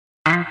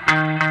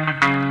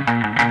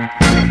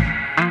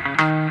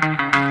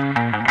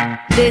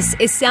This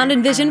is Sound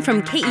and Vision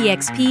from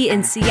KEXP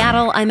in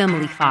Seattle. I'm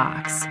Emily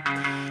Fox.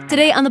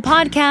 Today on the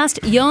podcast,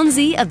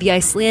 Jónsi of the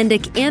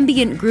Icelandic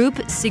ambient group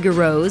Sigur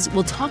Rós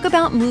will talk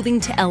about moving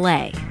to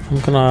LA.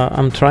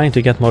 I'm trying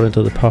to get more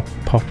into the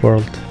pop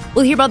world.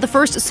 We'll hear about the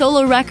first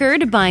solo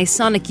record by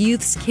Sonic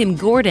Youth's Kim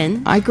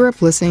Gordon. I grew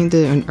up listening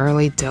to an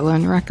early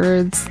Dylan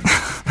records.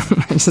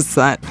 I just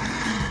thought,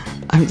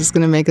 I'm just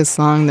going to make a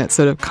song that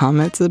sort of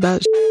comments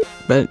about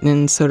but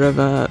in sort of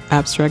a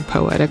abstract,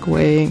 poetic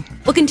way.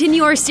 We'll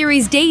continue our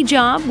series Day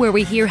Job, where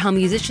we hear how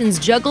musicians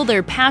juggle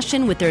their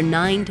passion with their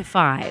 9 to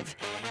 5.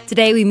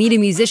 Today, we meet a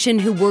musician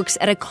who works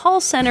at a call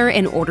center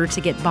in order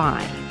to get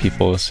by.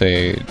 People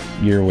say,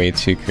 you're way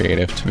too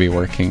creative to be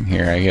working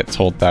here. I get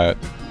told that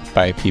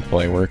by people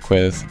I work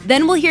with.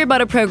 Then we'll hear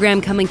about a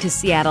program coming to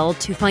Seattle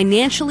to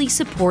financially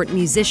support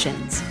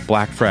musicians.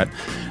 Black Fret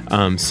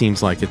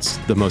seems like it's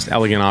the most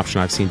elegant option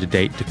I've seen to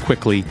date to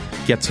quickly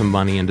get some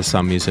money into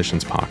some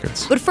musicians'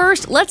 pockets. But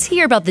first, let's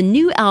hear about the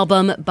new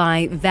album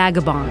by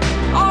Vagabond.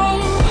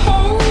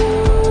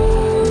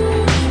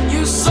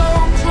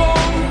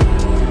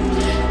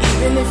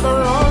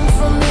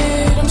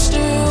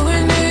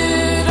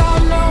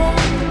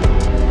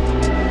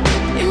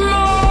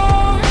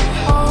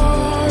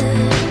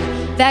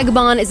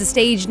 Vagabond is a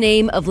stage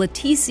name of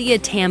Leticia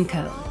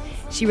Tamko.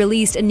 She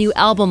released a new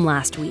album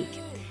last week.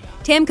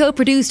 Tamko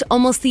produced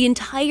almost the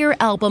entire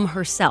album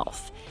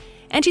herself,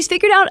 and she's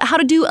figured out how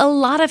to do a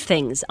lot of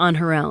things on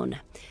her own.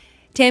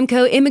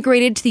 Tamko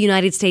immigrated to the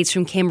United States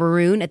from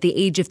Cameroon at the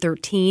age of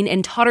 13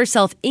 and taught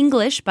herself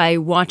English by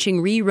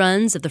watching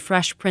reruns of The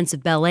Fresh Prince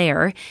of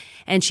Bel-Air,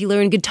 and she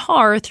learned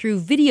guitar through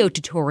video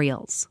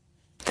tutorials.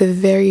 The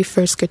very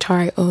first guitar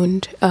I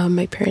owned,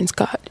 my parents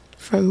got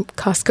from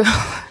Costco.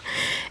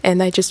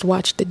 And I just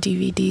watched the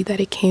DVD that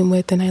it came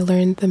with, and I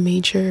learned the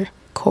major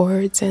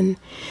chords. And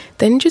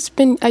then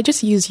I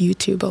just use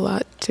YouTube a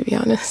lot, to be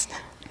honest,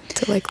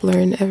 to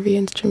learn every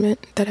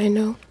instrument that I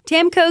know.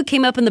 Tamko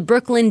came up in the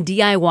Brooklyn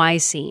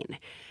DIY scene.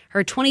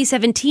 Her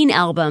 2017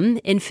 album,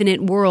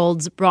 Infinite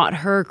Worlds, brought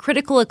her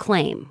critical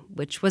acclaim,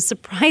 which was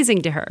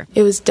surprising to her.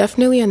 It was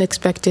definitely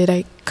unexpected.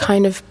 I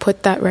kind of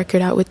put that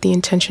record out with the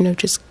intention of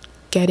just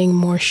getting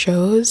more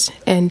shows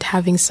and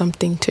having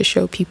something to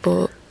show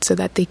people so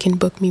that they can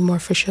book me more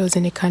for shows,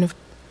 and it kind of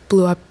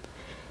blew up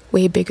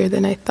way bigger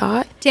than I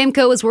thought.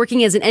 Tamko was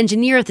working as an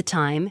engineer at the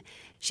time.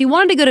 She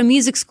wanted to go to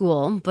music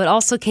school, but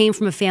also came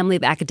from a family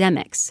of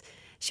academics.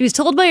 She was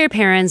told by her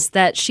parents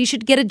that she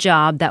should get a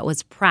job that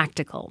was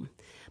practical.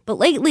 But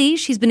lately,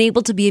 she's been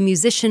able to be a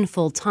musician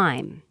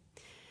full-time.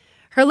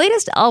 Her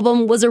latest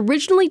album was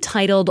originally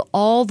titled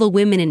All the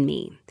Women in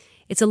Me.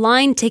 It's a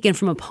line taken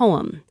from a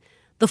poem.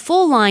 The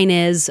full line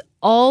is,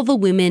 all the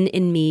women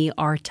in me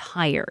are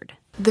tired.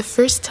 The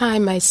first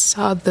time I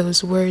saw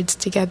those words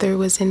together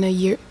was in the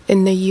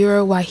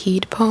Yura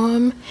Wahid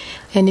poem,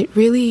 and it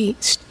really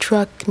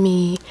struck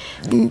me,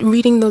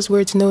 reading those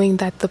words, knowing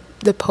that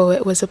the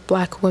poet was a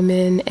Black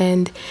woman,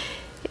 and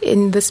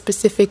in the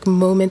specific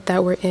moment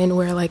that we're in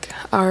where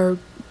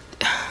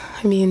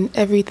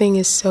everything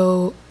is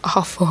so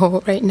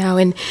awful right now,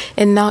 and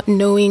not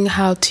knowing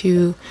how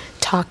to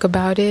talk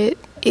about it.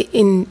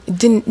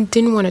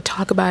 Didn't want to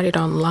talk about it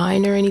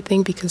online or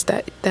anything, because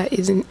that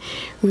isn't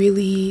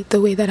really the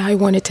way that I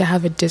wanted to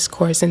have a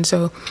discourse. And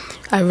so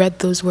I read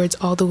those words,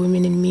 all the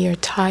women in me are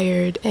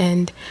tired,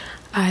 and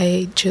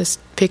I just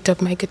picked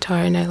up my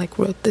guitar and I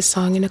wrote this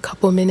song in a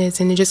couple minutes,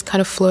 and it just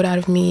kind of flowed out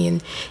of me.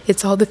 And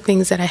it's all the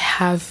things that I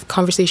have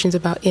conversations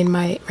about in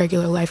my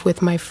regular life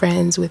with my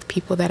friends, with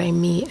people that I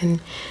meet, and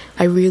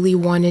I really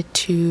wanted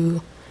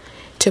to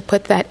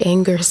put that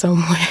anger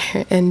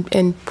somewhere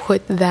and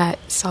put that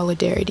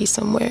solidarity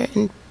somewhere,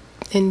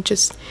 and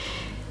just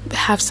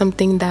have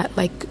something that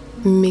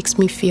makes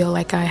me feel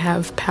like I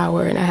have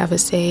power and I have a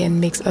say, and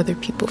makes other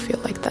people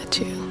feel like that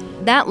too.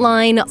 That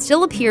line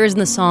still appears in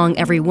the song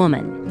Every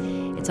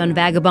Woman. It's on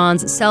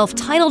Vagabond's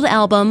self-titled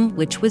album,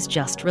 which was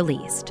just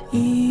released.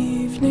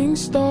 Evening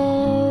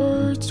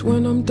starts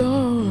when I'm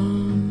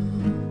done.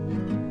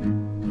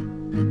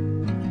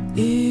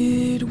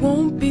 It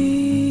won't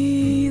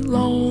be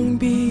long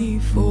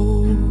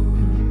before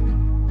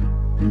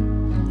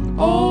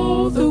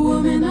all the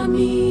women I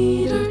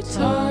meet are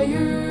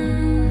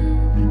tired.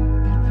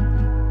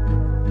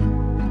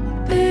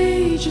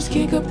 They just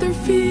kick up their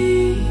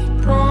feet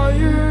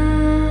prior,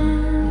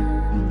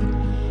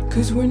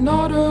 'cause we're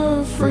not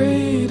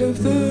afraid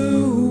of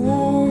the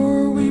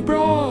war we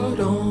brought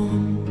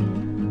on,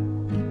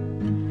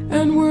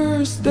 and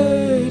we're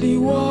steady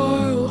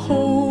while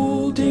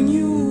holding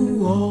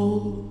you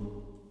all.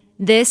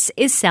 This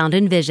is Sound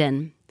and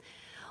Vision.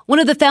 One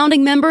of the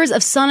founding members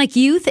of Sonic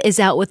Youth is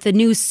out with the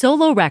new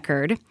solo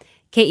record.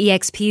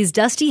 KEXP's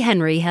Dusty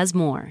Henry has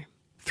more.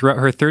 Throughout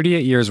her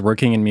 38 years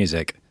working in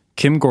music,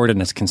 Kim Gordon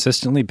has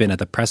consistently been at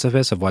the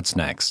precipice of what's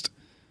next.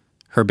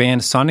 Her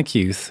band Sonic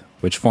Youth,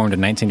 which formed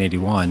in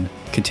 1981,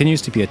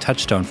 continues to be a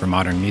touchstone for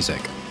modern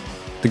music.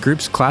 The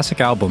group's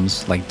classic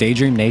albums, like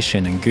Daydream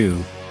Nation and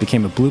Goo,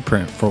 became a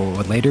blueprint for what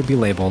would later be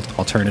labeled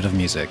alternative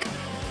music.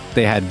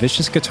 They had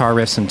vicious guitar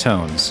riffs and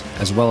tones,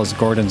 as well as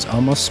Gordon's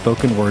almost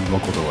spoken word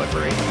vocal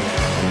delivery.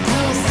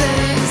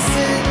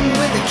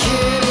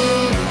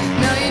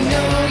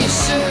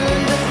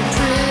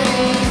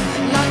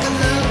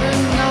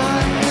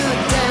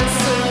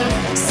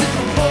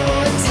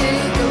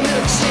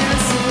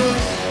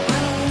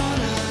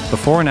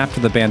 Before and after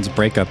the band's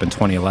breakup in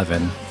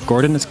 2011,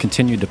 Gordon has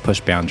continued to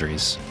push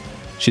boundaries.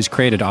 She's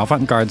created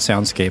avant-garde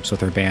soundscapes with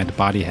her band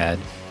Bodyhead,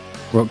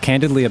 wrote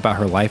candidly about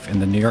her life in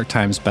the New York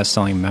Times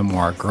bestselling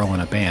memoir Girl in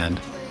a Band,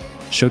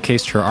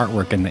 showcased her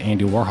artwork in the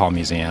Andy Warhol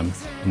Museum,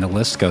 and the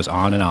list goes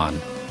on and on.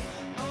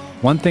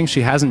 One thing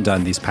she hasn't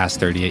done these past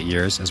 38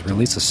 years is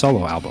release a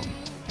solo album.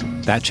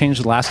 That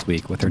changed last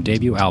week with her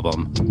debut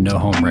album, No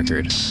Home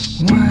Record.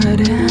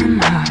 What am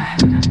I?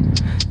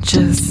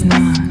 Just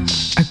not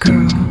a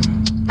girl.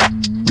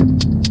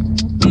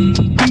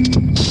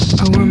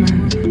 A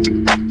woman.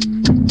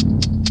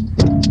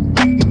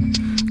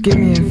 Give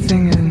me a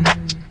finger.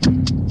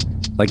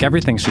 Like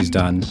everything she's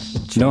done,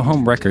 No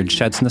Home Record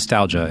sheds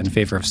nostalgia in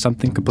favor of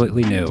something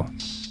completely new.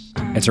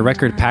 It's a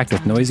record packed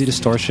with noisy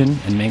distortion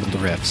and mangled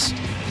riffs,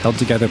 held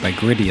together by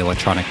gritty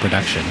electronic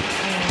production.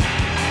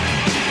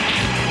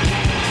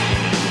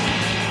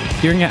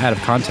 Hearing it out of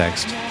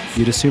context,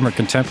 you'd assume her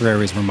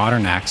contemporaries were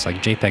modern acts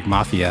like JPEG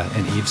Mafia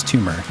and Yves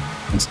Tumor,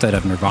 instead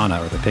of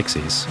Nirvana or the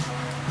Pixies.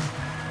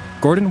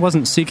 Gordon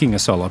wasn't seeking a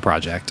solo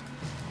project.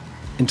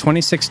 In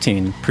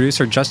 2016,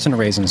 producer Justin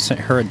Raisin sent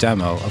her a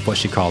demo of what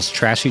she calls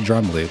trashy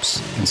drum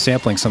loops and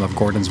sampling some of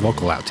Gordon's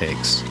vocal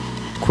outtakes.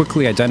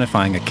 Quickly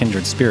identifying a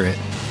kindred spirit,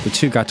 the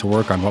two got to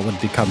work on what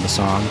would become the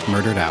song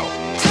Murdered Out.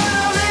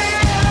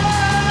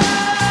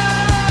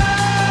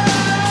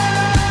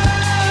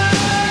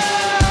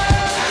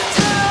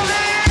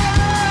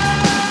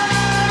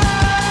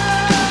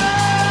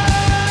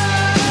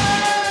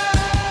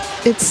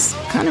 It's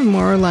kind of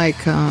more like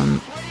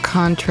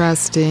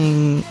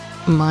contrasting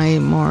my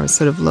more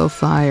sort of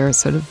lo-fi or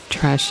sort of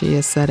trashy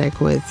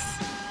aesthetic with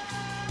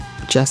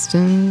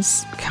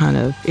Justin's kind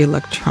of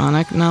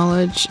electronic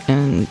knowledge.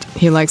 And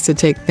he likes to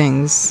take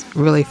things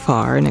really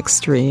far and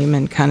extreme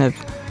and kind of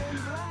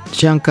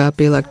junk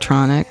up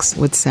electronics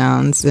with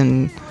sounds.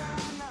 And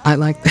I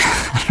like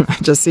that. I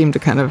just seem to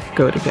kind of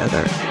go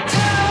together.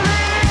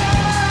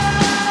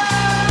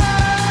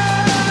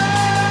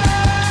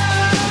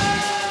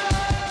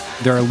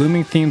 There are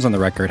looming themes on the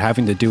record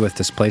having to do with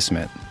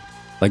displacement,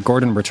 like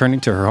Gordon returning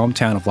to her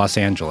hometown of Los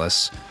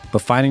Angeles,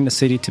 but finding the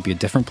city to be a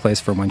different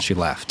place from when she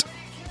left.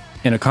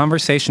 In a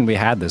conversation we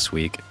had this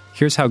week,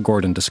 here's how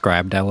Gordon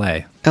described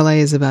LA. LA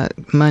is about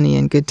money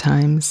and good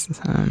times.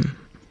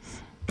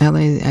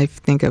 LA I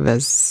think of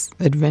as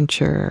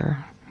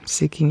adventure,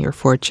 seeking your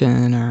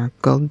fortune, or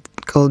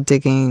gold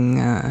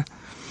digging.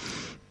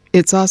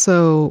 It's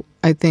also,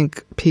 I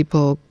think,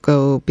 people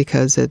go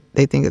because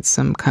they think it's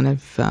some kind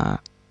of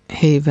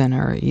haven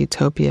or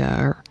utopia,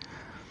 or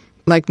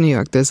like New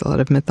York, there's a lot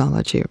of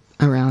mythology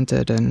around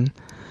it, and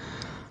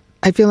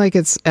I feel like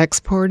it's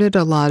exported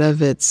a lot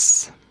of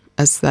its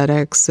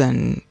aesthetics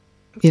and,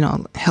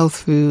 health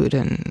food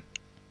and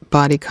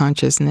body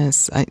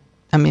consciousness.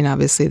 I mean,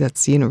 obviously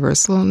that's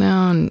universal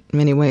now in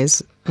many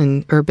ways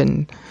in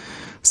urban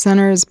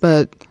centers,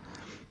 but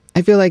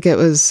I feel like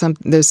there's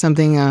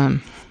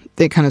something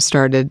they kind of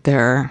started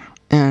there,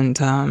 and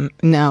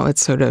now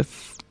it's sort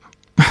of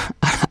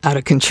out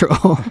of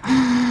control.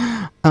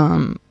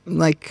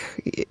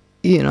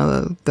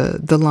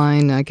 The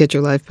line, get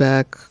your life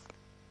back,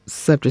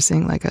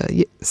 surfacing like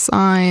a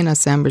sign, a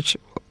sandwich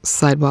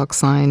sidewalk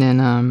sign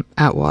in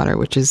Atwater,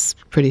 which is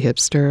pretty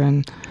hipster,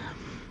 and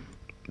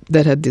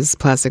that had these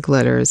plastic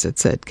letters that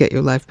said, get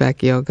your life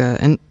back yoga.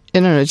 And I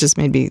don't know, it just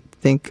made me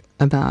think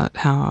about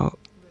how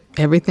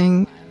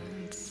everything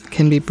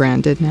can be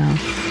branded now.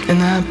 In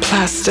that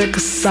plastic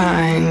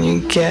sign,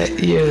 you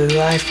get your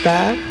life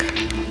back.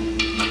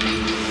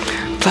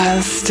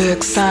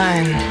 Plastic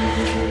sign,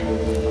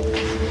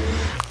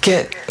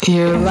 get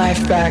your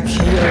life back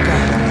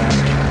yoga.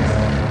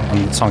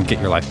 On the song Get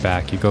Your Life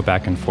Back, you go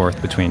back and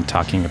forth between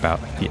talking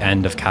about the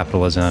end of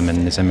capitalism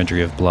and this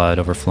imagery of blood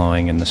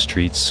overflowing in the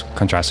streets,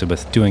 contrasted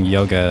with doing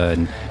yoga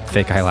and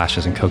fake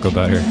eyelashes and cocoa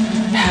butter.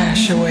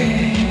 Hash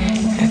away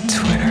at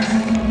Twitter.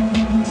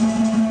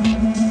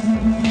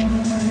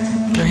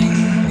 Bring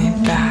me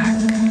back.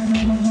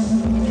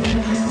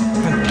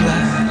 The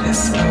blood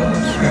is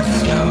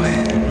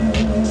overflowing.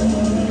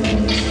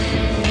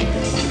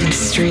 The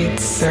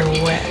streets are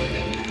wet.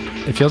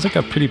 It feels like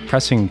a pretty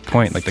pressing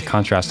point, like the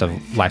contrast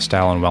of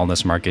lifestyle and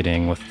wellness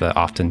marketing with the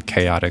often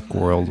chaotic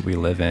world we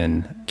live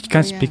in. Can you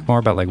kind of speak more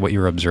about like what you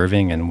were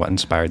observing and what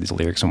inspired these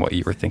lyrics and what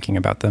you were thinking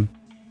about them?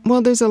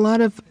 Well, there's a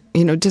lot of,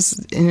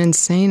 just an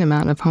insane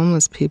amount of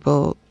homeless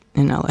people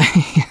in LA.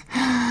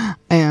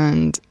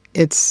 And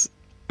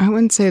I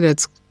wouldn't say that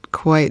it's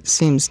quite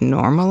seems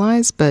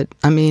normalized, but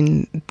I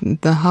mean,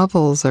 the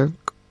hovels have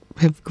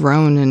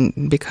grown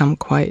and become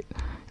quite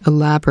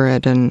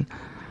elaborate. And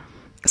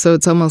so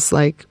it's almost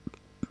like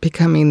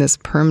becoming this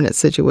permanent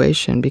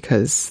situation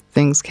because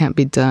things can't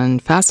be done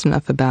fast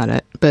enough about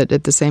it. But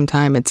at the same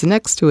time, it's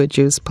next to a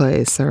juice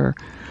place or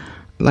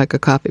like a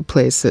coffee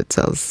place that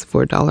sells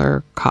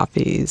 $4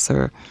 coffees,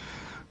 or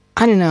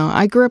I don't know.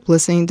 I grew up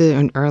listening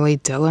to early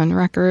Dylan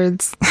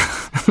records.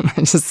 I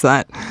just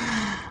thought,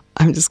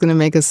 I'm just going to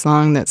make a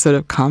song that sort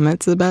of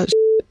comments about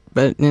shit,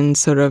 but in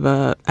sort of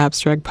a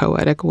abstract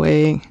poetic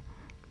way,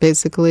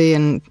 basically.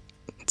 And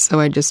so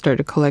I just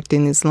started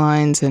collecting these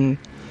lines, and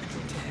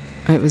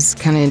it was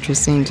kind of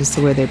interesting just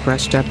the way they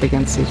brushed up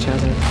against each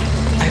other.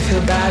 I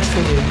feel bad for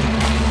you.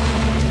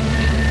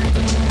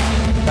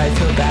 I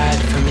feel bad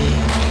for me.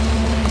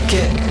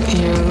 Get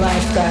your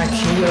life back,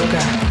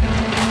 yoga.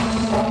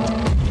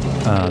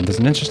 There's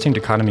an interesting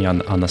dichotomy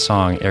on the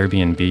song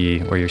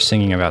Airbnb, where you're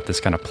singing about this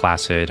kind of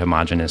placid,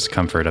 homogeneous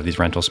comfort of these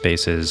rental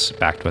spaces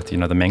backed with,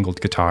 the mangled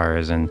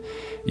guitars, and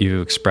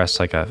you express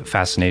like a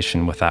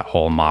fascination with that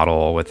whole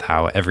model, with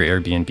how every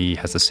Airbnb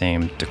has the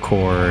same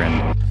decor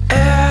and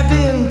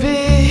Airbnb,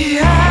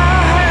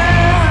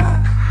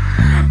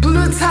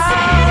 blue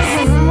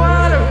tiles and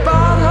water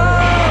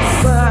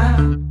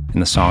bottles. in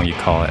the song you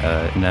call it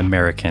an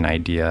American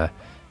idea.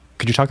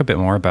 Could you talk a bit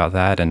more about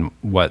that and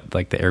what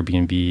like the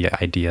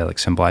Airbnb idea like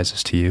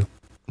symbolizes to you?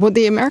 Well,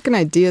 the American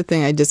idea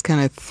thing I just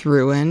kind of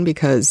threw in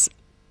because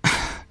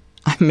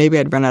maybe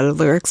I'd run out of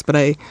lyrics, but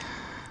I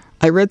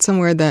read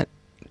somewhere that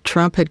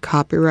Trump had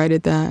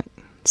copyrighted that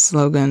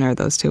slogan, or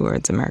those two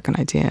words, American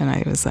idea, and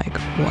I was like,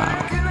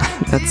 wow,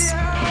 that's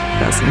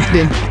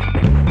fascinating.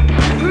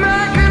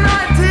 American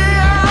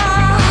idea,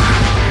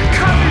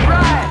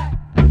 copyright.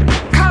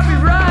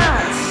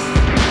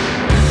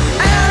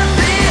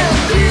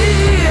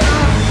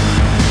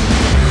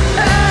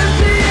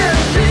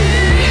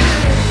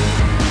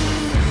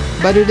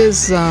 But it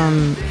is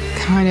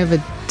kind of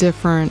a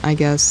different, I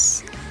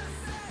guess,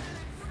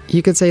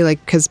 you could say,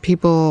 like, because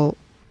people,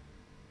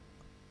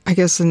 I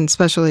guess, and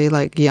especially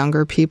like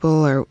younger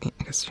people, or I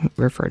guess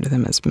refer to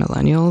them as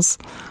millennials,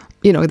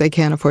 they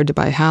can't afford to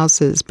buy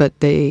houses, but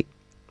they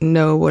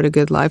know what a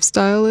good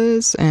lifestyle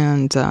is,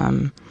 and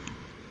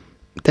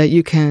that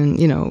you can,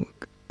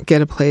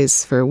 get a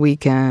place for a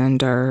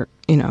weekend, or,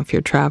 if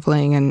you're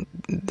traveling, and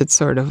it's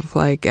sort of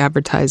like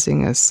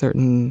advertising a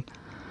certain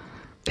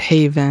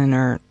haven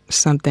or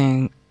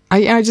something.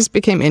 I just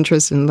became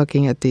interested in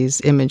looking at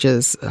these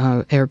images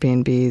of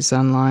Airbnbs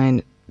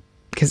online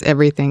because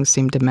everything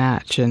seemed to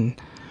match, and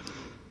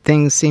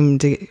things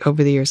seemed to,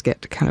 over the years,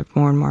 get kind of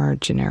more and more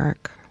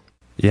generic.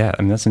 Yeah,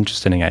 I mean, that's an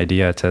interesting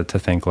idea to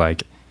think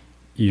like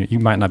you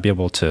might not be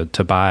able to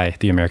buy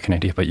the American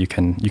idea, but you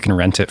can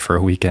rent it for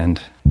a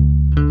weekend.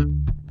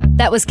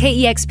 That was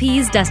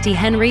KEXP's Dusty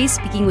Henry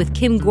speaking with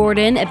Kim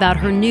Gordon about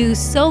her new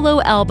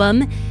solo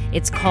album.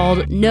 It's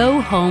called No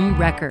Home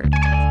Record.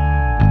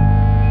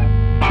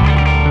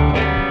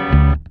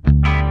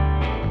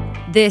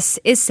 This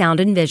is Sound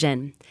and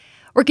Vision.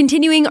 We're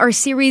continuing our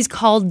series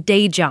called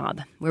Day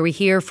Job, where we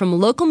hear from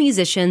local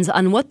musicians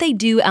on what they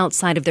do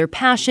outside of their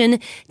passion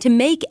to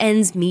make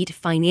ends meet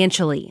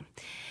financially.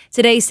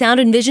 Today,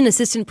 Sound and Vision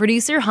assistant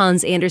producer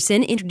Hans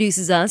Anderson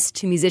introduces us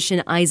to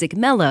musician Isaac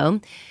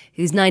Mello,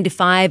 whose 9 to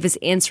 5 is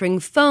answering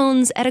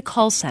phones at a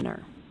call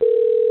center.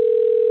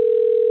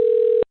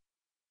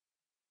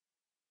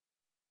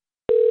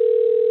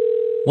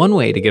 One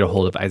way to get a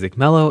hold of Isaac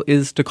Mello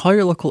is to call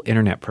your local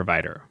internet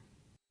provider.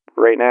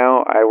 Right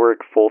now, I work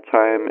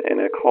full-time in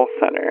a call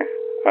center.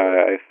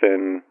 I've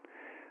been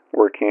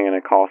working in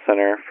a call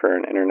center for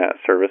an internet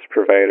service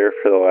provider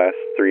for the last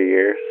 3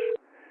 years.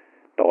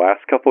 The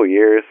last couple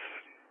years,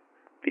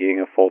 being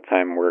a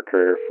full-time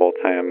worker,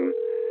 full-time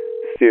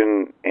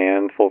student,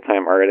 and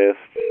full-time artist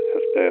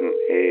has been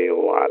a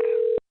lot.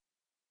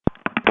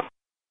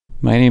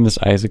 My name is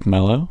Isaac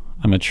Mello.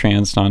 I'm a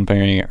trans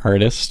non-binary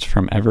artist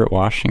from Everett,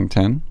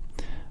 Washington.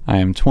 I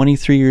am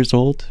 23 years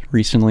old,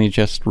 recently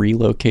just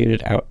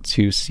relocated out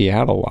to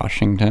Seattle,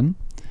 Washington.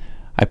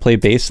 I play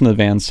bass in the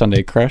band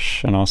Sunday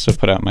Crush and also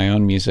put out my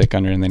own music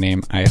under the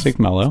name Isaac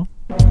Mello.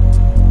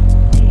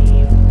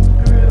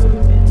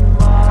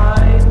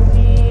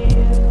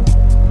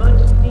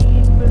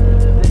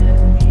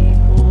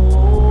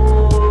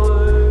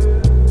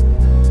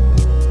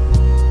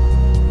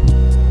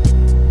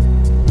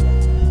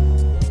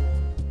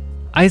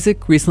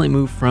 Isaac recently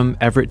moved from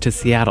Everett to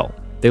Seattle.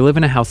 They live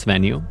in a house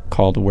venue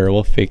called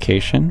Werewolf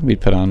Vacation. We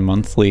put on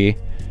monthly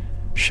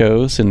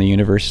shows in the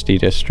University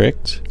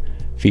District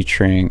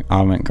featuring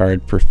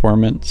avant-garde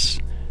performance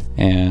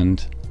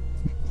and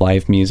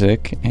live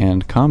music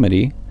and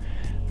comedy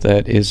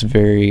that is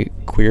very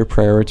queer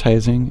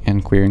prioritizing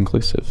and queer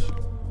inclusive.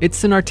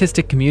 It's an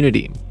artistic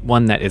community,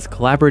 one that is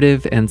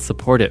collaborative and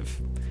supportive.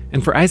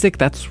 And for Isaac,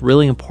 that's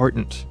really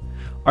important.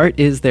 Art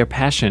is their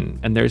passion,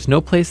 and there's no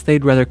place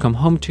they'd rather come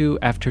home to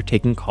after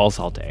taking calls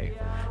all day.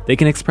 They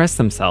can express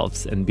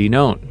themselves and be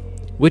known,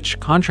 which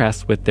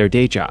contrasts with their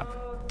day job.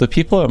 The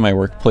people at my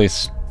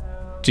workplace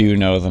do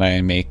know that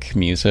I make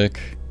music,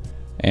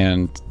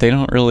 and they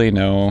don't really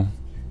know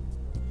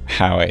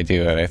how I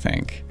do it, I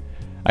think.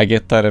 I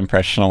get that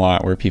impression a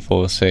lot where people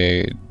will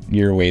say,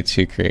 you're way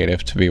too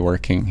creative to be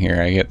working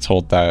here. I get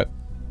told that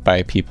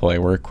by people I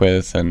work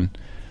with, and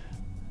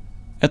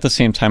at the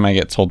same time I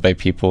get told by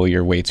people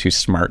you're way too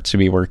smart to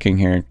be working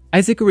here.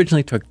 Isaac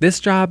originally took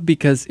this job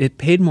because it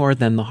paid more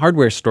than the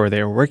hardware store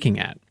they were working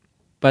at.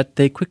 But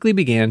they quickly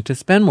began to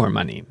spend more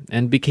money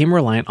and became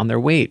reliant on their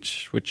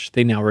wage, which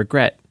they now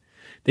regret.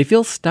 They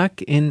feel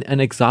stuck in an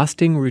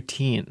exhausting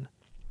routine.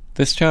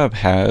 This job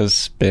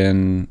has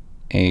been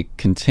a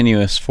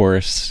continuous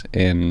force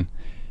in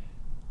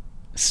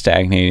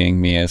stagnating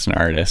me as an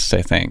artist,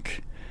 I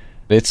think.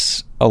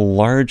 It's a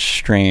large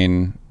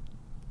strain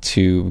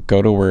to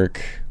go to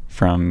work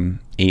from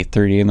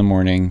 8:30 in the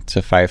morning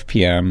to 5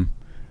 p.m.,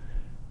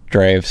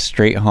 drive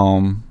straight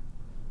home,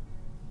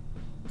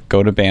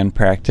 go to band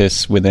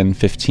practice within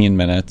 15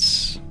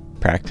 minutes,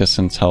 practice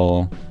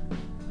until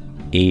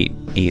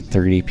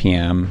 8:30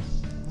 p.m.,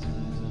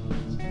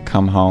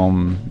 come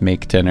home,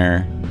 make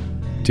dinner,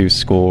 do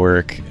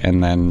schoolwork,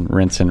 and then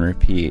rinse and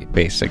repeat,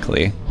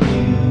 basically.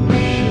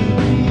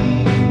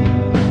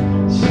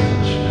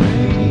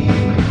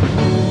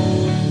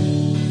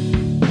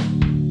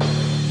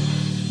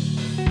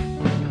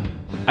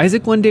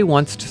 Isaac one day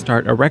wants to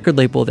start a record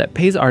label that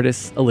pays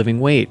artists a living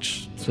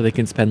wage so they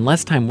can spend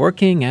less time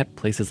working at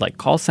places like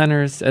call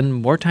centers and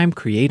more time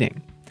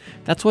creating.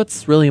 That's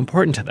what's really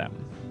important to them.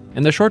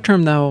 In the short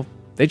term, though,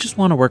 they just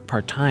want to work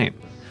part-time.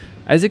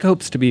 Isaac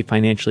hopes to be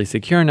financially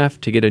secure enough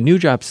to get a new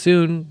job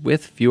soon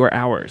with fewer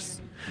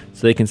hours,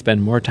 so they can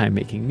spend more time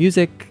making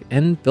music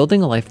and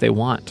building a life they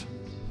want.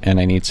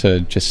 And I need to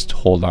just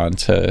hold on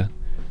to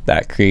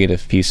that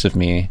creative piece of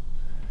me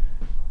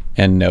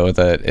and know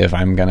that if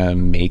I'm going to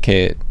make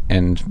it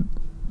and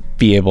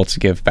be able to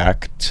give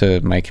back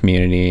to my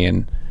community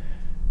and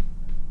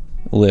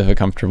live a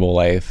comfortable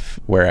life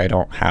where I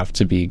don't have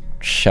to be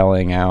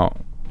shelling out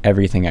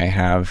everything I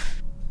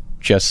have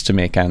just to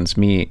make ends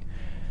meet,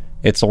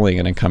 it's only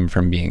going to come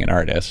from being an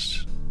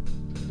artist.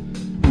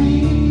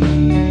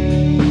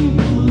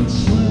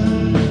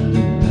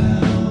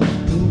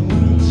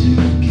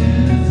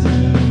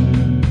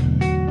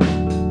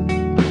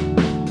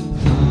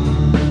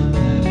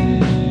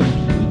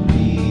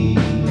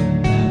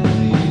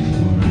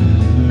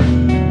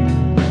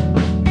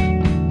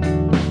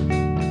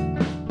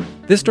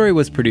 This story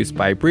was produced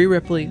by Bree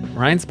Ripley,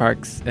 Ryan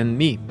Sparks, and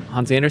me,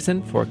 Hans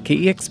Anderson, for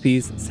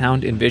KEXP's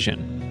Sound and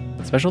Vision.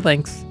 Special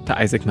thanks to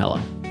Isaac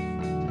Mello.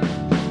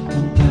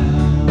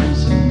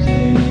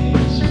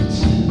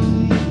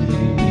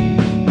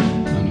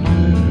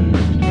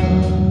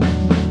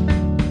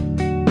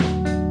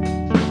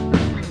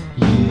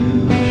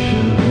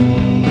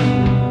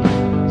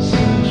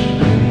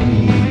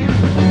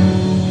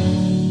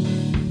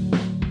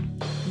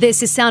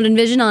 This is Sound and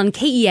Vision on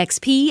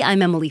KEXP.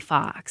 I'm Emily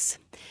Fox.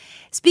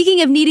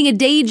 Speaking of needing a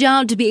day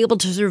job to be able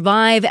to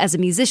survive as a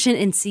musician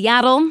in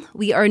Seattle,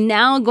 we are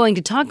now going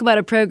to talk about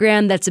a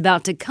program that's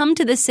about to come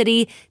to the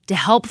city to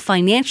help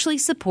financially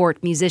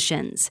support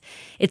musicians.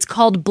 It's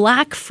called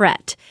Black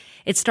Fret.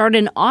 It started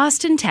in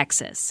Austin,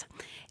 Texas.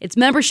 It's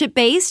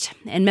membership-based,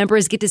 and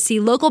members get to see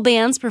local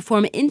bands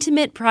perform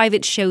intimate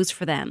private shows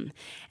for them.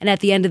 And at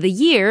the end of the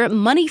year,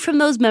 money from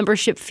those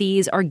membership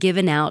fees are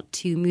given out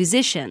to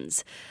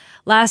musicians.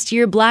 Last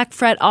year, Black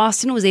Fret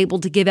Austin was able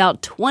to give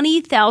out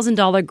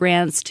 $20,000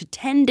 grants to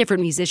 10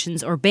 different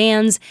musicians or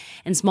bands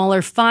and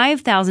smaller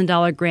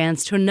 $5,000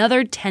 grants to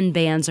another 10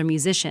 bands or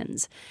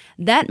musicians.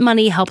 That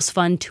money helps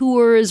fund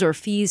tours or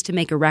fees to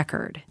make a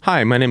record.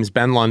 Hi, my name is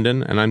Ben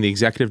London, and I'm the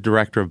Executive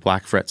Director of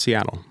Black Fret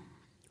Seattle.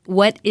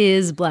 What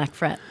is Black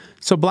Fret?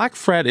 So Black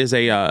Fret is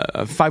a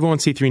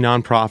 501c3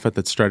 nonprofit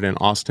that started in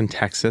Austin,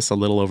 Texas, a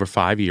little over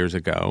 5 years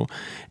ago.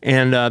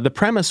 And the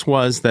premise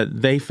was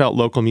that they felt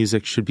local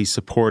music should be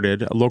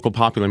supported, local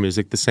popular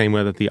music, the same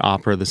way that the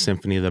opera, the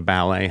symphony, the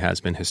ballet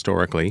has been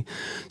historically.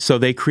 So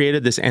they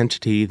created this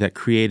entity that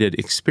created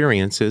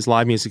experiences,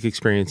 live music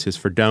experiences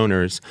for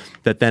donors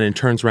that then in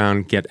turns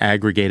around get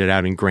aggregated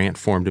out in grant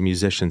form to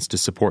musicians to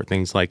support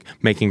things like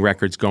making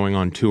records, going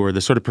on tour,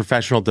 the sort of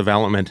professional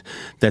development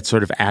that's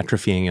sort of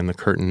atrophying in the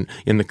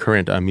current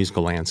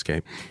musical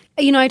landscape.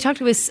 You know, I talked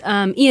with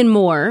Ian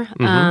Moore,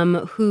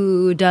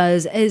 who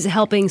is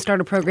helping start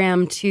a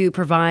program to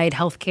provide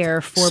health care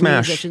for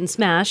musicians,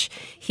 SMASH,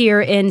 here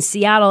in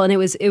Seattle, and it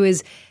was kind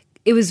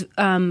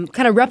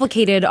of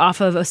replicated off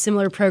of a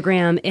similar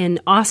program in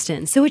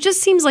Austin. So it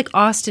just seems like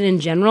Austin in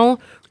general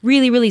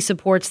really, really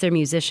supports their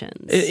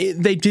musicians.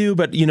 They do,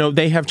 but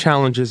they have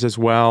challenges as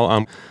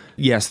well.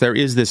 Yes, there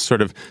is this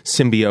sort of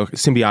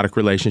symbiotic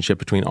relationship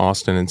between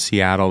Austin and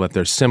Seattle, that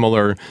they're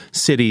similar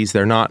cities.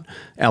 They're not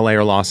LA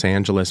or Los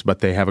Angeles, but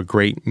they have a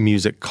great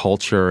music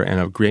culture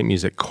and a great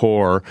music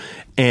core.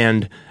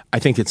 And I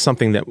think it's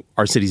something that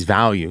our cities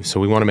value. So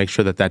we want to make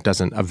sure that that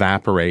doesn't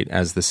evaporate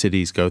as the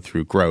cities go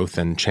through growth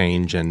and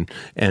change and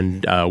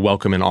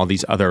welcome in all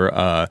these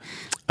other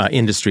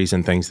industries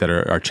and things that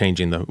are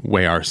changing the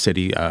way our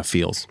city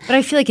feels. But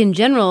I feel like in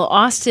general,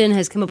 Austin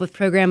has come up with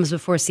programs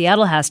before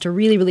Seattle has to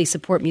really, really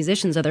support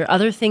musicians. Are there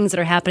other things that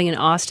are happening in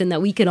Austin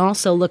that we can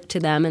also look to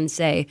them and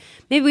say,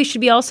 maybe we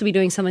should also be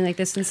doing something like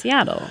this in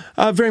Seattle?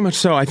 Very much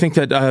so. I think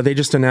that they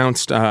just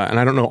announced, and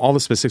I don't know all the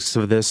specifics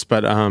of this,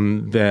 but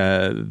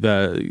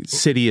the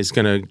city is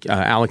going to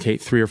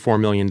allocate $3 or $4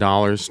 million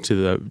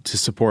to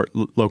support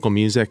local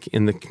music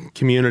in the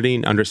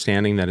community,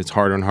 understanding that it's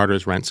harder and harder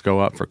as rents go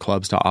up for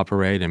clubs to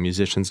operate and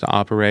musicians to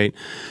operate.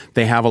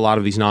 They have a lot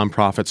of these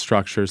nonprofit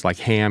structures like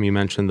HAM. You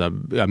mentioned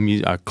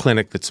a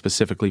clinic that's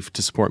specifically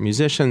to support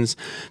musicians,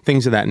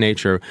 things of that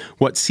nature.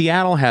 What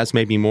Seattle has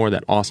maybe more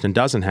that Austin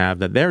doesn't have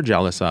that they're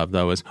jealous of,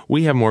 though, is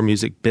we have more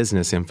music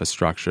business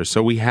infrastructure.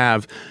 So we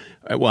have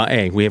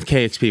we have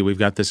KXP. We've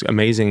got this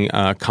amazing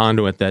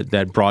conduit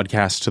that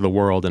broadcasts to the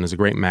world and is a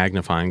great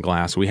magnifying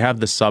glass. We have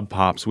the Sub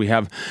Pops. We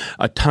have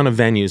a ton of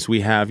venues.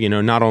 We have,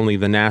 not only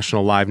the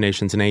national Live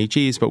Nations and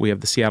AEGs, but we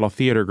have the Seattle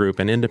Theater Group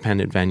and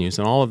independent venues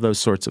and all of those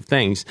sorts of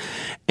things.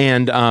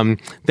 And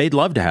they'd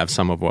love to have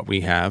some of what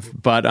we have.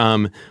 But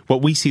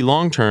what we see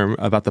long term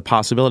about the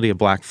possibility of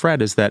Black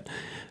Fred is that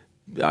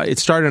it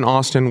started in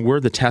Austin. We're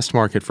the test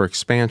market for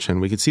expansion.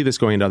 We could see this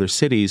going into other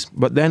cities,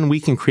 but then we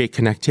can create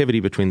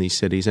connectivity between these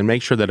cities and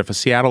make sure that if a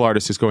Seattle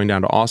artist is going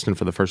down to Austin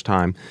for the first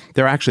time,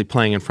 they're actually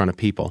playing in front of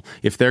people.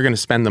 If they're going to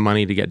spend the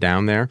money to get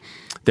down there,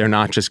 they're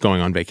not just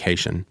going on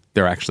vacation.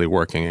 They're actually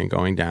working and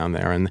going down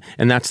there.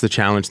 And that's the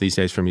challenge these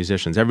days for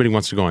musicians. Everybody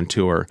wants to go on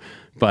tour,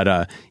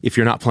 but if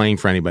you're not playing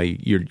for anybody,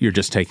 you're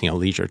just taking a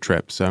leisure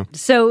trip. So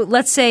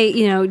let's say,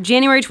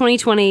 January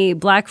 2020,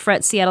 Black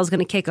Fret Seattle is going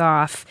to kick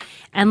off.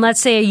 And let's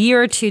say a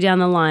year or two down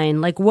the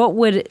line, what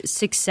would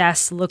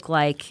success look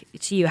like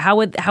to you? How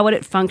would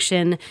it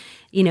function?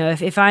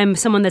 If I'm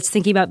someone that's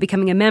thinking about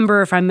becoming a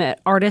member, if I'm an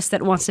artist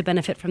that wants to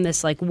benefit from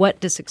this,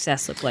 what does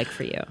success look like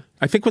for you?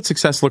 I think what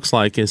success looks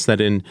like is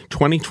that in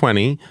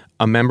 2020,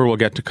 a member will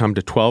get to come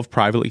to 12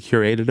 privately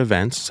curated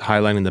events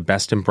highlighting the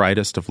best and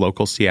brightest of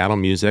local Seattle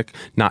music,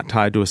 not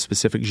tied to a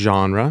specific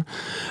genre.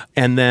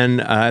 And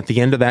then at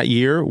the end of that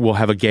year, we'll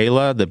have a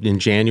gala in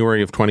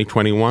January of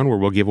 2021 where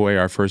we'll give away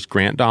our first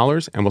grant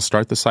dollars and we'll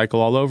start the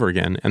cycle all over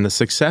again. And the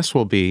success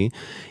will be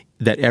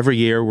that every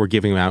year we're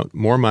giving out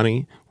more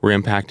money, we're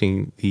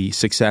impacting the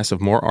success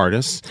of more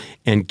artists,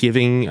 and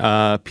giving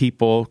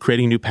people,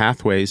 creating new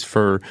pathways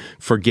for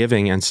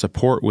giving and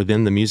support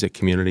within the music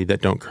community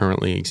that don't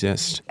currently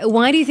exist.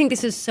 Why do you think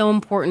this is so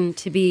important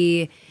to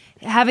be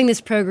having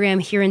this program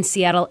here in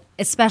Seattle,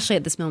 especially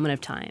at this moment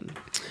of time?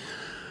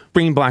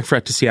 Bringing Black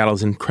Fret to Seattle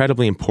is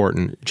incredibly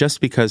important just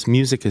because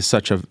music is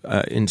such an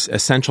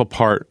essential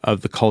part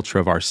of the culture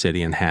of our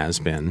city and has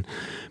been.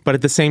 But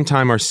at the same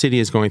time, our city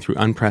is going through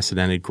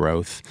unprecedented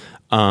growth,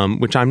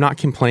 which I'm not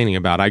complaining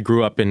about. I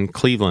grew up in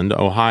Cleveland,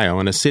 Ohio,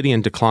 and a city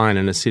in decline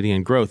and a city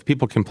in growth.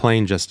 People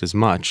complain just as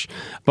much.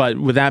 But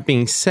with that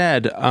being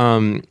said,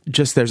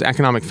 there's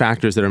economic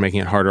factors that are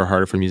making it harder and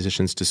harder for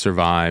musicians to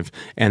survive.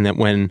 And that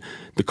when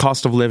the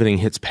cost of living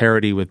hits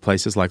parity with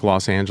places like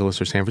Los Angeles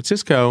or San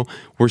Francisco,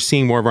 we're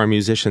seeing more of our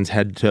musicians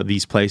head to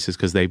these places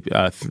because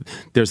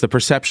there's the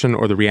perception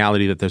or the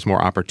reality that there's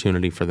more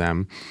opportunity for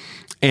them.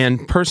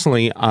 And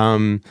personally, I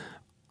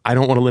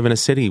don't want to live in a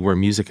city where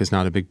music is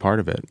not a big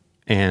part of it.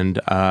 And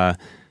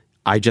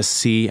I just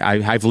see,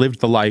 I've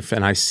lived the life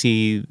and I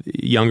see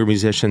younger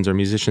musicians or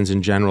musicians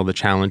in general, the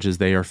challenges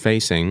they are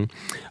facing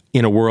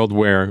in a world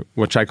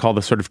which I call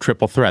the sort of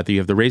triple threat. You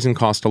have the raising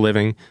cost of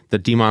living, the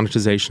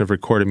demonetization of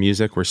recorded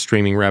music where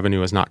streaming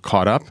revenue has not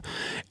caught up.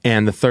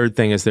 And the third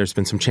thing is there's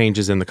been some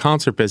changes in the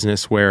concert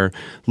business where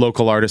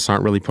local artists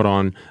aren't really put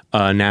on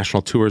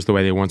national tours the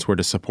way they once were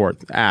to support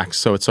acts.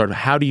 So it's sort of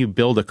how do you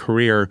build a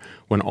career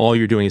when all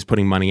you're doing is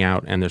putting money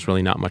out and there's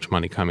really not much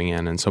money coming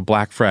in. And so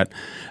Black Fret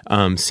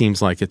seems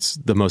like it's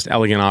the most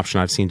elegant option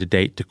I've seen to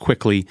date to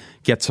quickly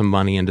get some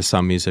money into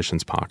some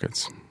musicians'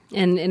 pockets.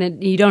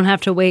 And you don't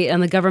have to wait on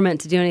the government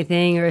to do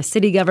anything or a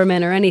city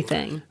government or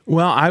anything.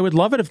 Well, I would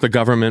love it if the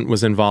government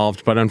was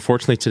involved, but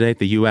unfortunately to date,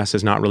 the U.S.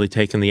 has not really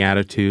taken the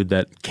attitude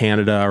that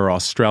Canada or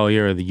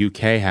Australia or the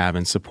U.K. have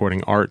in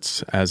supporting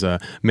arts as a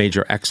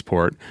major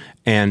export.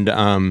 And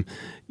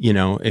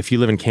if you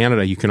live in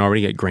Canada, you can already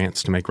get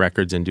grants to make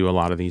records and do a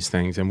lot of these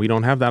things. And we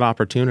don't have that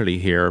opportunity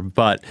here.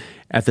 But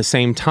at the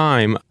same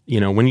time,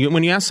 when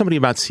you ask somebody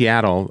about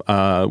Seattle,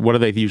 what do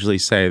they usually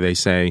say? They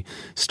say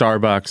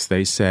Starbucks,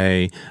 they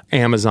say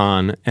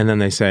Amazon, and then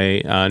they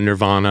say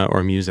Nirvana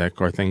or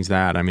music or things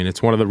that. I mean,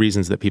 it's one of the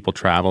reasons that people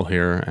travel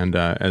here. And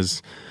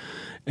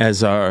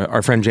as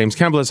our friend James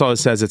Campbell always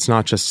says, it's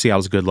not just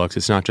Seattle's good looks.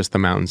 It's not just the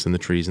mountains and the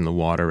trees and the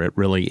water. It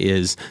really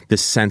is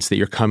this sense that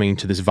you're coming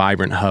to this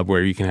vibrant hub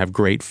where you can have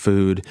great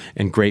food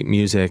and great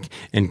music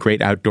and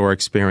great outdoor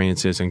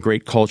experiences and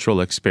great cultural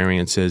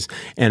experiences.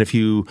 And if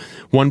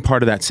one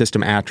part of that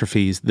system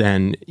atrophies,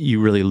 then you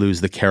really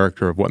lose the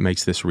character of what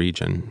makes this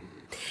region.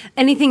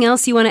 Anything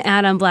else you want to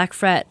add on Black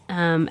Fret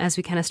as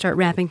we kind of start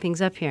wrapping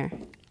things up here?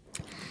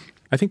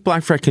 I think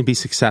Black Fret can be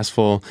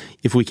successful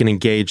if we can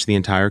engage the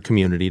entire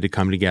community to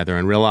come together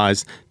and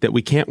realize that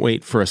we can't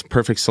wait for a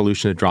perfect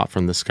solution to drop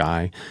from the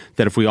sky,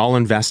 that if we all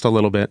invest a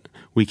little bit,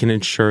 we can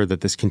ensure that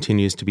this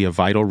continues to be a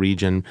vital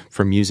region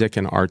for music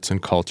and arts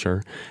and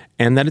culture,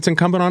 and that it's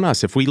incumbent on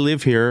us. If we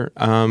live here,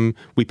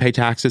 we pay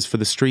taxes for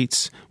the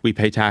streets, we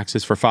pay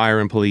taxes for fire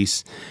and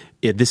police.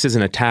 This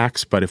isn't a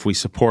tax, but if we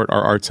support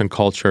our arts and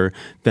culture,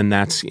 then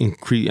that's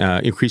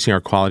increasing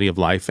our quality of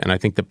life, and I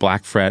think that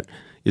Black Fret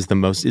is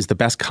the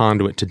best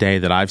conduit today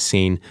that I've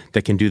seen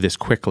that can do this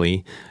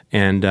quickly.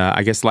 And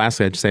I guess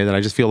lastly, I'd say that I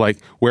just feel like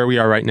where we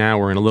are right now,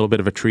 we're in a little bit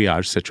of a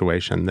triage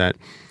situation, that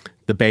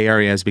the Bay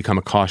Area has become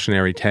a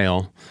cautionary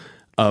tale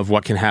of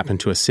what can happen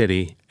to a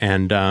city,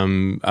 and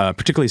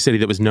particularly a city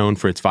that was known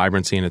for its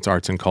vibrancy and its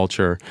arts and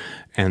culture,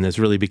 and has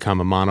really become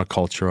a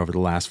monoculture over the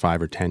last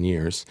 5 or 10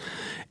 years.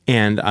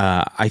 And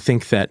I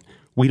think that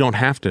we don't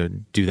have to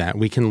do that.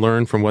 We can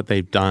learn from what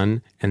they've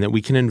done, and that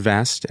we can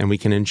invest, and we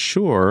can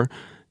ensure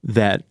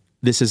that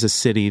this is a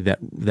city that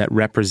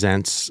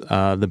represents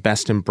the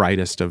best and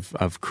brightest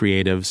of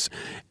creatives.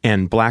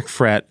 And Black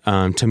Fret,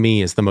 to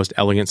me, is the most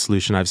elegant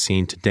solution I've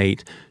seen to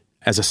date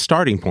as a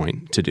starting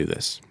point to do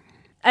this.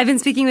 I've been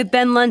speaking with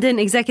Ben London,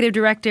 Executive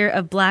Director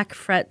of Black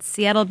Fret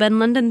Seattle. Ben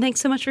London,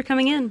 thanks so much for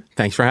coming in.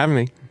 Thanks for having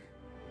me.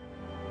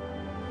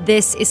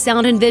 This is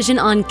Sound and Vision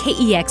on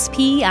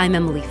KEXP. I'm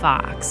Emily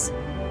Fox.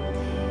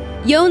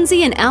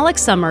 Jónsi and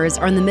Alex Summers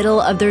are in the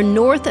middle of their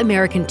North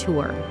American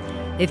tour.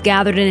 They've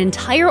gathered an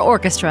entire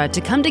orchestra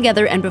to come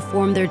together and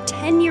perform their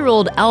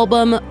 10-year-old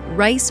album,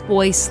 Rice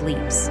Boy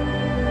Sleeps.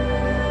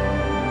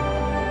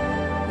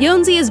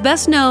 Jónsi is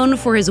best known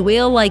for his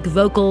whale-like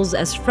vocals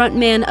as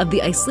frontman of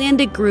the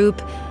Icelandic group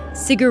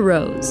Sigur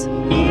Rós.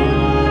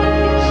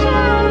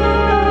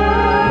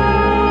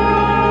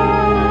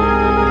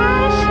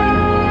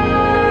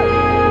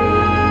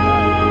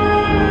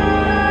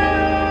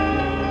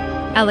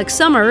 Alex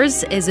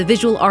Summers is a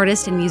visual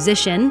artist and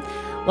musician.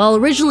 While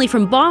originally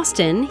from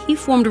Boston, he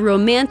formed a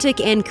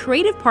romantic and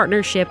creative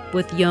partnership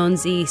with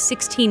Jónsi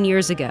 16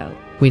 years ago.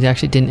 We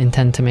actually didn't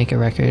intend to make a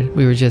record.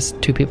 We were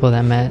just two people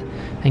that met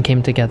and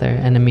came together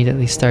and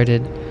immediately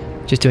started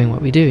just doing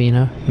what we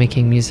do,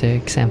 making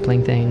music,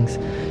 sampling things.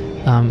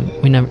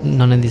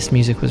 None of this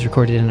music was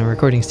recorded in a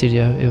recording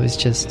studio. It was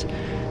just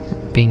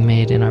being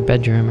made in our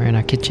bedroom or in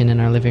our kitchen,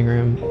 in our living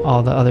room.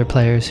 All the other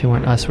players who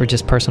weren't us were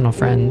just personal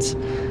friends.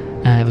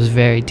 It was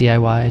very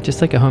DIY,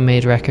 just like a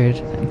homemade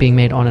record, being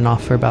made on and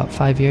off for about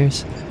 5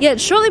 years. Yet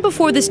shortly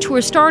before this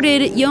tour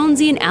started,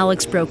 Jónsi and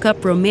Alex broke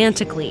up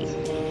romantically.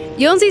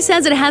 Jónsi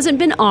says it hasn't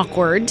been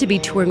awkward to be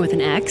touring with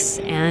an ex,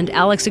 and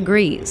Alex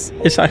agrees.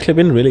 It's actually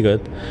been really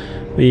good.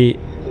 We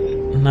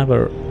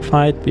never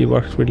fight, we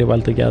work really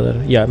well together.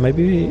 Yeah,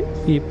 maybe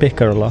we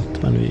bicker a lot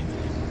when we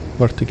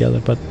work together,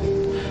 but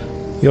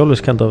we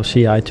always kind of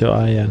see eye to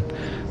eye, and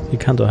we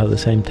kind of have the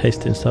same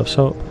taste in stuff.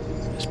 So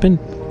it's been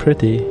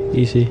pretty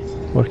easy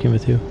working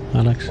with you,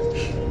 Alex.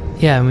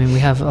 Yeah, we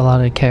have a lot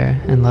of care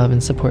and love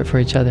and support for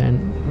each other,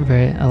 and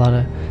a lot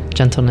of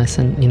gentleness,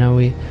 and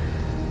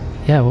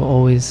we'll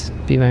always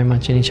be very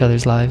much in each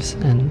other's lives,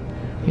 and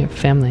we have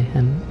family,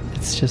 and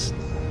it's just,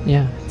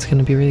 it's going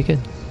to be really good.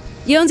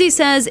 Jónsi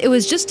says it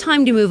was just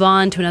time to move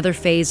on to another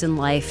phase in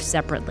life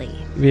separately.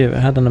 We have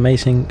had an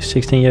amazing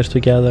 16 years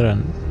together,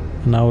 and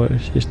now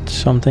it's just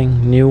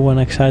something new and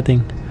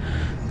exciting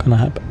going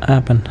to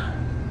happen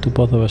to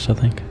both of us, I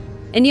think.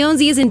 And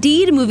Jónsi is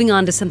indeed moving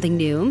on to something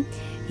new.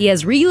 He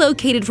has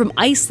relocated from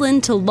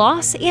Iceland to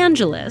Los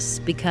Angeles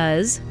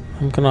because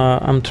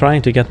I'm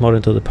trying to get more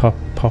into the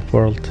pop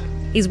world.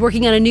 He's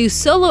working on a new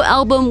solo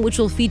album which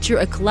will feature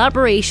a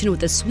collaboration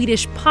with the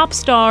Swedish pop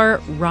star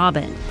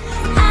Robyn.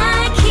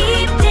 I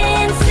keep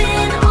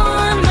dancing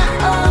on my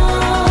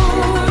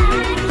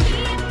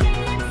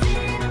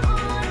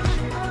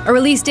own. A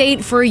release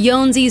date for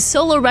Jónsi's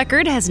solo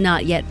record has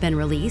not yet been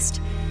released.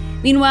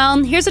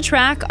 Meanwhile, here's a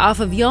track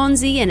off of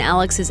Jónsi and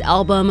Alex's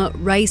album,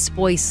 Rice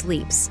Boy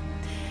Sleeps.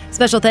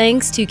 Special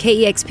thanks to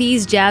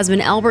KEXP's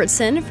Jasmine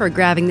Albertson for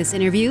grabbing this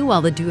interview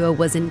while the duo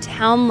was in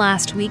town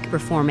last week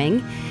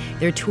performing.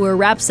 Their tour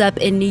wraps up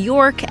in New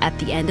York at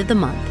the end of the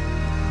month.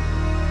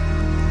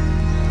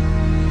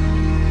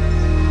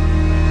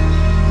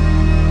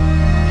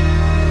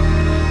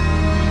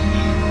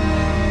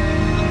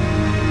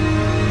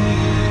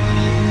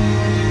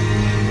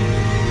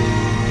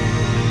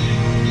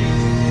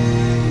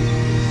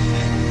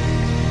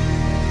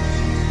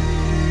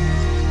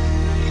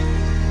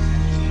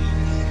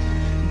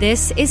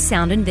 This is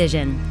Sound and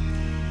Vision.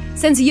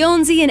 Since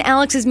Jónsi and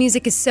Alex's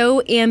music is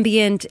so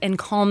ambient and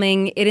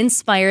calming, it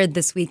inspired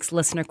this week's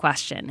listener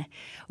question.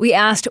 We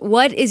asked,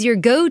 what is your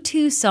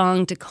go-to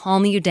song to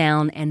calm you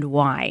down and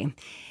why?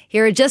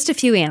 Here are just a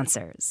few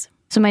answers.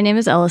 So my name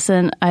is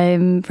Ellison.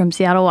 I'm from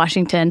Seattle,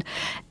 Washington,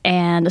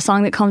 and a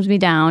song that calms me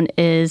down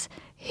is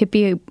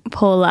Hippie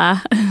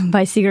Pola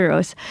by Sigur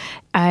Rós.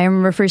 I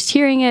remember first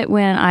hearing it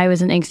when I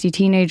was an angsty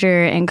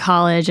teenager in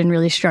college and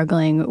really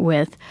struggling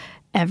with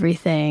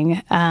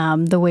everything.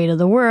 The weight of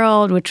the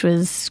world, which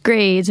was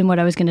grades and what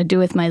I was going to do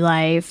with my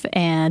life,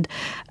 and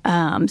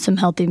some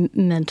healthy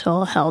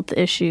mental health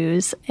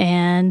issues.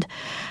 And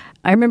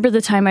I remember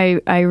the time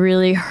I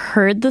really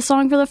heard the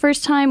song for the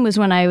first time was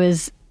when I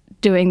was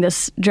doing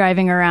this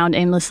driving around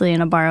aimlessly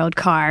in a borrowed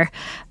car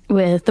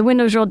with the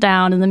windows rolled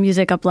down and the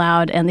music up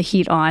loud and the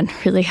heat on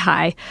really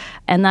high.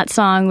 And that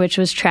song, which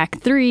was track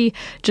 3,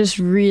 just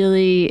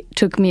really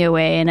took me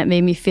away, and it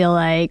made me feel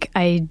like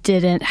I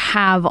didn't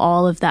have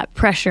all of that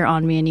pressure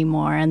on me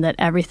anymore and that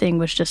everything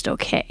was just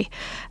okay.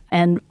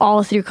 And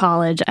all through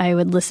college, I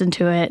would listen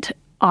to it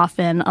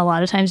often, a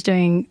lot of times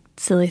doing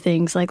silly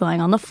things like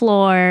lying on the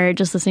floor,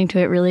 just listening to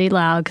it really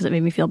loud because it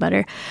made me feel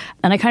better.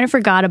 And I kind of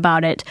forgot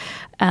about it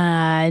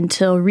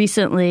until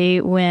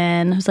recently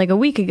when, it was like a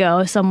week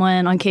ago,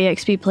 someone on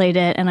KEXP played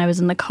it and I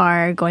was in the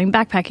car going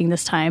backpacking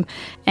this time.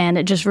 And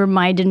it just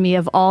reminded me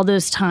of all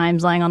those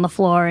times lying on the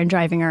floor and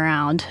driving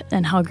around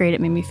and how great it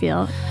made me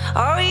feel.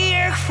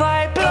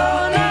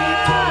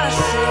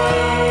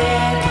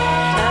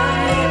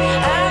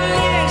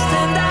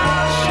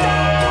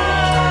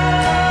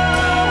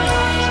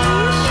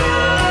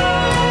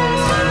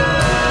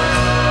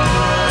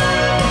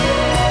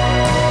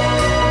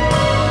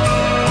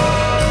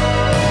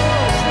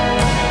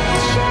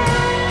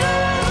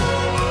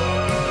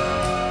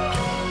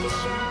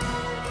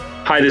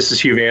 Hi, this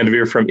is Hugh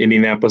Vanderveer from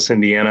Indianapolis,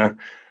 Indiana.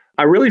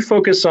 I really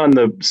focus on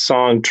the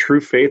song True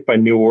Faith by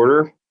New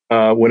Order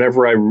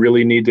whenever I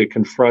really need to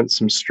confront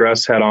some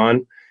stress head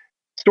on.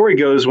 Story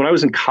goes, when I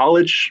was in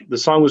college, the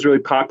song was really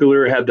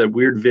popular. It had that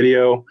weird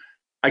video.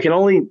 I can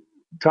only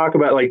talk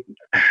about like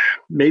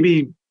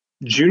maybe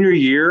junior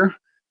year.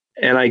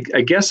 And I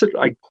guess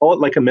I call it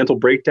like a mental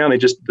breakdown.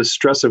 The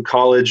stress of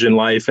college and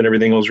life and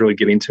everything was really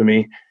getting to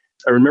me.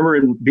 I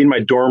remember being in my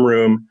dorm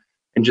room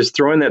and just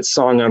throwing that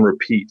song on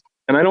repeat.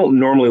 And I don't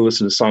normally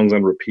listen to songs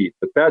on repeat,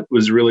 but that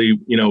was really,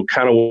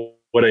 kind of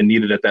what I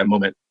needed at that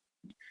moment.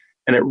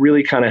 And it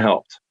really kind of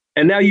helped.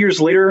 And now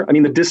years later,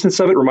 the distance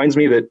of it reminds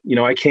me that,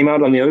 I came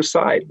out on the other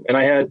side and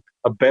I had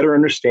a better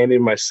understanding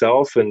of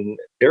myself and,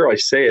 dare I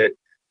say it,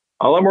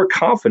 a lot more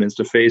confidence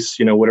to face,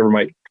 whatever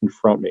might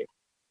confront me.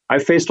 I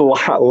faced a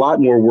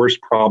lot more worse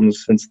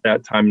problems since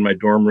that time in my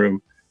dorm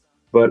room,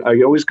 but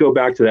I always go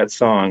back to that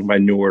song by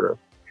New Order.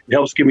 It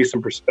helps give me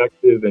some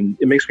perspective, and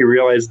it makes me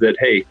realize that,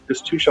 hey,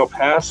 this too shall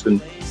pass, and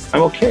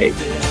I'm okay.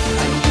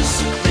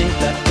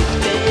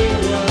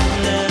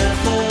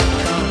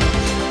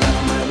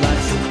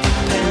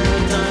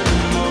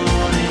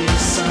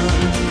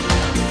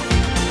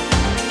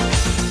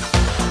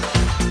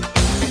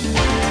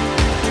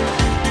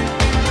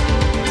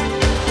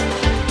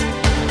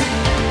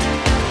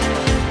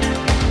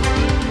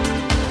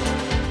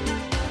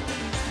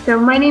 So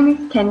my name is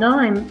Kendall.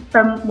 I'm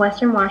from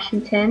Western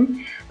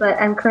Washington,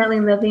 but I'm currently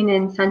living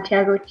in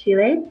Santiago,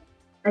 Chile.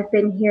 I've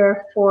been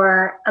here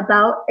for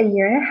about a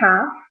year and a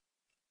half,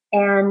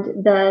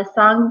 and the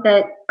song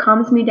that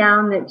calms me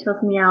down, that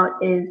chills me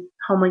out, is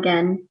Home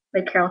Again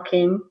by Carole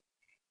King.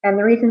 And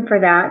the reason for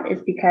that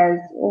is because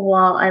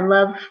while I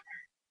love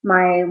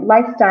my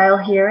lifestyle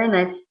here and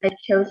I've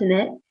chosen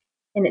it,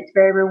 and it's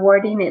very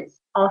rewarding, it's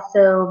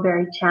also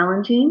very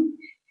challenging.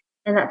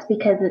 And that's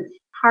because it's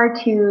hard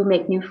to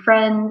make new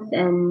friends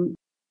and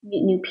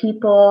meet new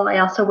people. I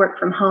also work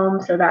from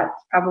home, so that's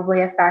probably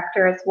a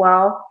factor as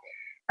well.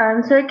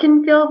 So it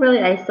can feel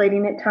really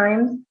isolating at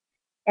times.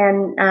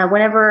 And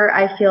whenever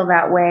I feel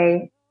that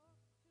way,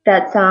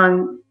 that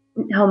song,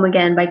 Home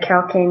Again by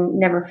Carole King,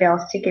 never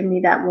fails to give me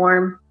that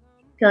warm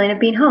feeling of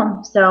being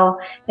home. So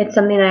it's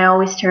something I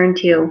always turn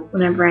to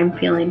whenever I'm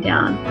feeling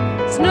down.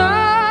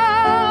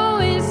 Snow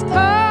is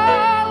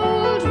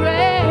cold,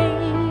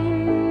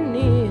 rain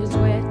is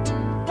wet,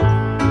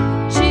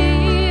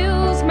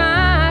 chills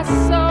my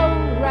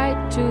soul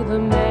right to the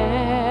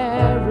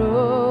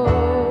marrow.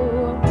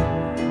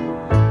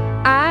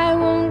 I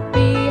won't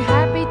be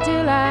happy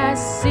till I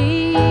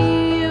see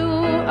you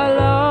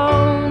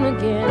alone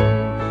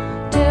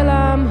again, till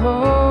I'm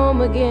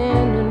home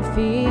again and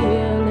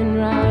feeling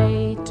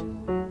right.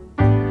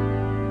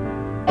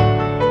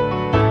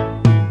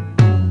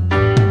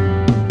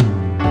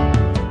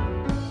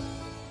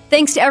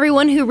 Thanks to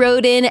everyone who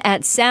wrote in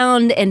at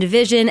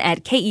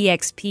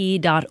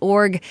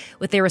soundandvision@kexp.org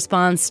with their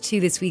response to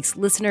this week's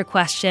listener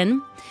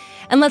question.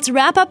 And let's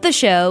wrap up the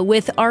show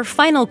with our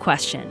final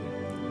question.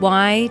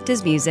 Why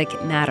does music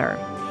matter?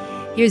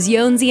 Here's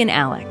Yonzi and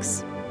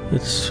Alex.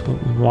 It's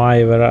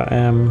why where I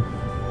am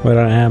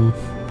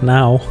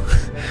now.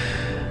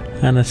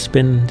 And it's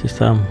been just,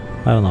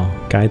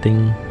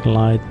 guiding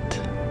light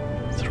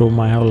through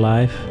my whole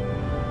life.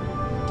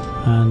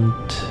 And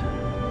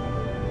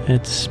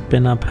it's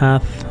been a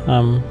path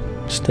I'm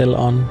still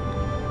on,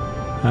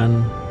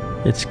 and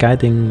it's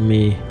guiding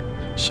me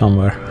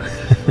somewhere,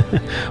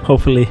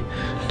 hopefully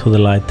to the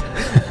light.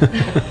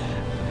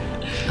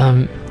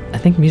 I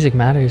think music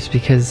matters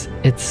because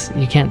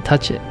you can't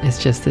touch it.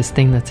 It's just this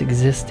thing that's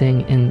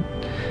existing in,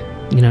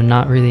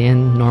 not really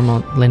in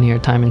normal linear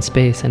time and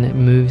space, and it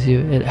moves you.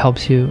 It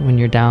helps you when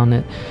you're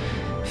down.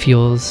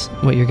 fuels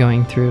what you're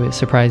going through. It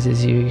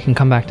surprises you. You can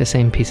come back to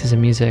same pieces of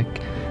music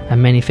at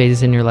many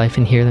phases in your life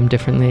and hear them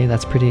differently.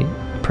 That's pretty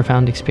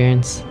profound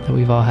experience that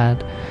we've all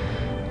had.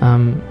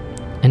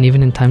 And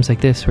even in times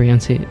like this, where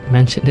Yonsei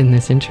mentioned in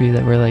this interview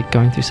that we're like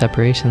going through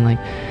separation,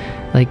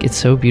 like it's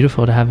so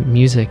beautiful to have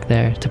music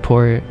there to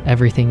pour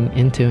everything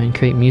into and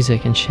create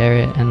music and share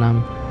it,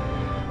 and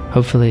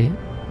hopefully,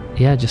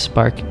 just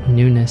spark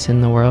newness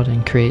in the world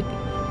and create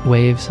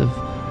waves of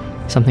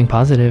something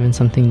positive and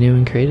something new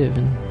and creative.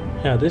 And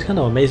yeah, this is kind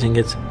of amazing.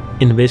 It's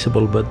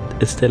invisible, but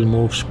it still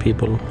moves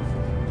people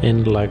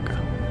in like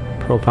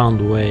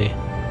profound way,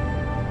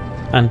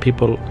 and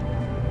people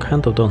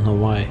kind of don't know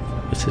why.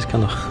 It's just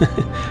kind of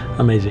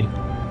amazing.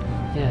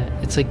 Yeah,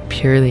 it's like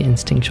purely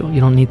instinctual.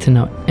 You don't need to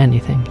know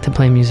anything to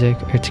play music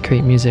or to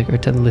create music or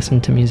to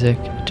listen to music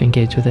or to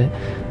engage with it.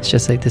 It's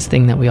just like this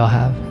thing that we all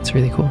have. It's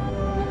really cool.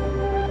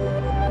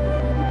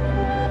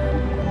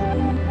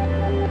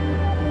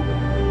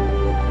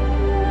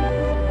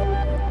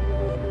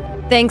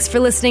 Thanks for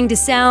listening to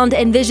Sound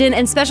and Vision,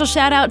 and special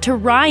shout out to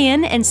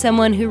Ryan and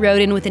someone who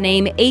wrote in with the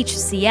name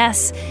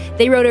HCS.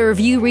 They wrote a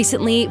review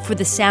recently for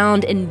the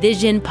Sound and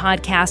Vision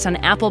podcast on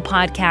Apple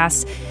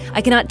Podcasts.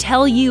 I cannot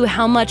tell you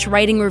how much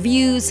writing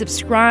reviews,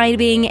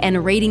 subscribing,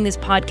 and rating this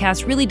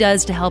podcast really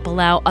does to help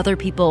allow other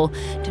people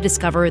to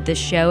discover this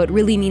show. It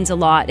really means a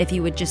lot if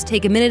you would just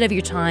take a minute of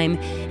your time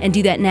and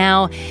do that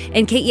now.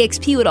 And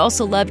KEXP would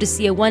also love to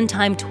see a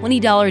one-time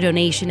 $20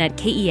 donation at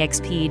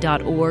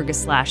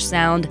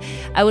kexp.org/sound.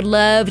 I would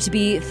love to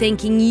be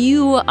thanking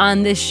you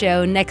on this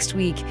show next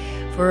week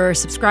for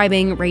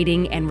subscribing,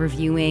 rating, and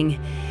reviewing.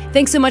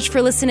 Thanks so much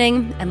for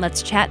listening, and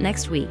let's chat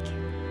next week.